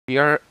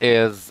Here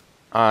is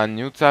a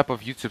new type of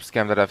YouTube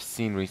scam that I've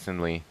seen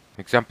recently.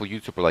 Example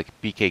YouTuber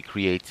like PK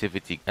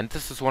Creativity, and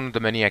this is one of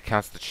the many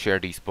accounts that share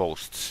these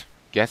posts.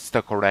 Guess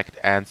the correct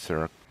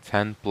answer.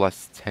 10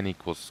 plus 10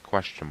 equals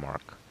question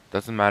mark.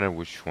 Doesn't matter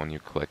which one you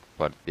click,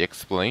 but the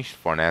explanation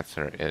for an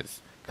answer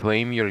is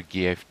claim your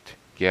gift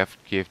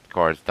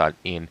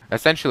cards.in.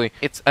 Essentially,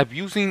 it's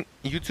abusing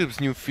YouTube's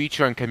new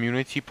feature in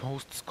community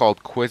posts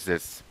called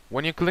quizzes.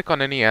 When you click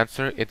on any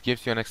answer, it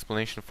gives you an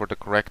explanation for the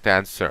correct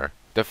answer.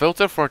 The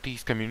filter for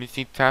these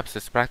community tabs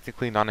is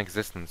practically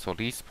non-existent, so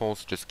these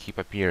posts just keep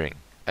appearing.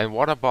 And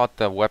what about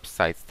the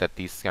websites that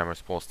these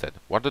scammers posted?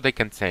 What do they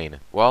contain?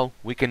 Well,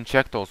 we can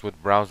check those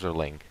with browser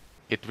link.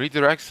 It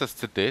redirects us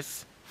to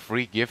this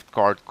free gift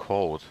card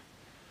code.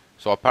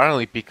 So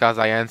apparently, because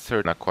I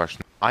answered a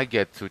question, I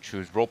get to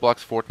choose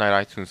Roblox,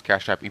 Fortnite, iTunes,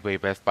 Cash App,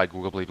 eBay, Best Buy,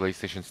 Google Play,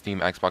 PlayStation,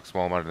 Steam, Xbox,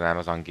 Walmart, and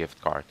Amazon gift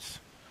cards.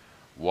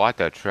 What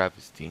a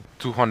travesty.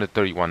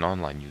 231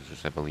 online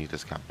users, I believe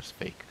this scam is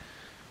fake.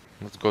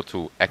 Let's go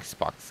to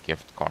Xbox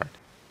gift card.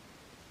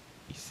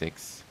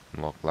 E6,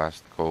 unlock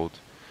last code.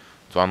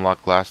 To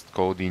unlock last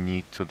code, you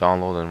need to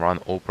download and run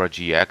Opera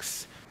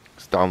GX.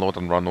 Let's download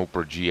and run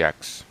Opera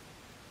GX.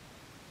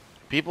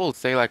 People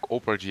say like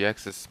Opera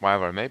GX is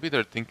spyware. Maybe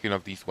they're thinking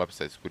of these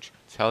websites which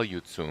tell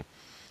you to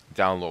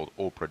download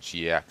Opera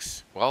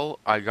GX. Well,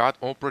 I got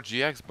Opera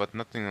GX, but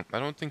nothing. I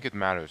don't think it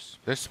matters.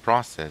 This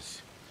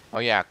process. Oh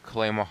yeah,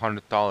 claim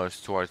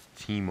 $100 towards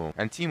Temu.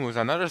 And Temu is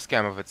another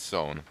scam of its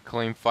own.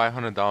 Claim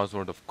 $500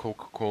 worth of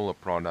Coca-Cola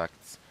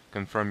products.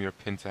 Confirm your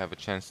PIN to have a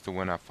chance to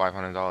win a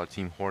 $500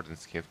 Team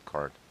Hortons gift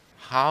card.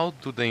 How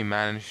do they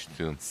manage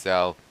to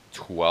sell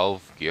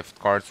 12 gift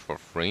cards for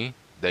free?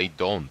 They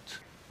don't.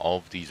 All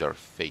of these are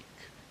fake.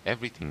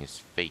 Everything is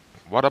fake.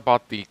 What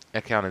about the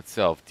account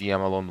itself?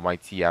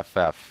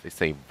 DMAloneYTFF. They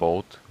say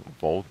vote.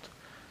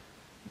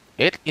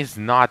 It is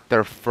not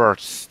their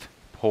first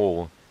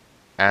poll.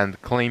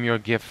 And claim your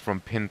gift from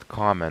pinned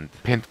comment.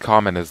 Pinned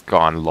comment is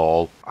gone,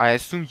 lol. I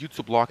assume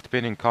YouTube locked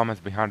pinning comments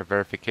behind a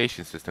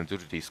verification system due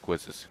to these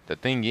quizzes. The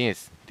thing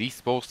is, these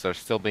posts are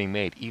still being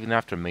made even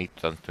after May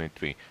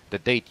 2023, the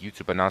date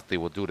YouTube announced they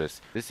will do this.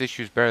 This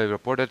issue is barely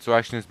reported, so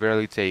action is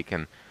barely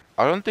taken.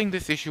 I don't think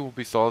this issue will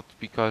be solved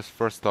because,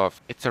 first off,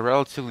 it's a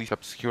relatively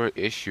obscure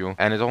issue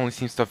and it only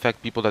seems to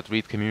affect people that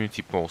read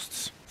community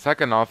posts.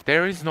 Second off,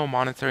 there is no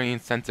monetary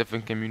incentive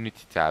in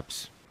community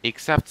tabs,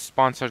 except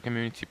sponsored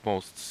community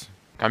posts.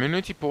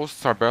 Community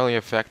posts are barely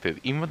affected.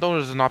 Even though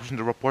there's an option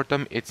to report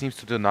them, it seems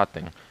to do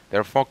nothing.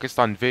 They're focused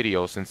on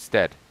videos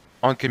instead.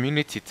 On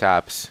community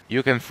tabs,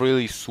 you can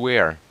freely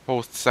swear,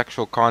 post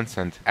sexual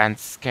content, and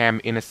scam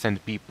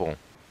innocent people.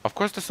 Of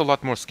course, there's a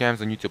lot more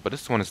scams on YouTube, but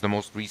this one is the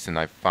most recent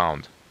I've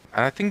found.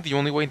 And I think the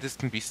only way this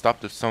can be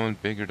stopped is someone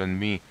bigger than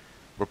me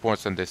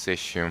reports on this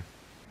issue.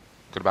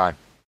 Goodbye.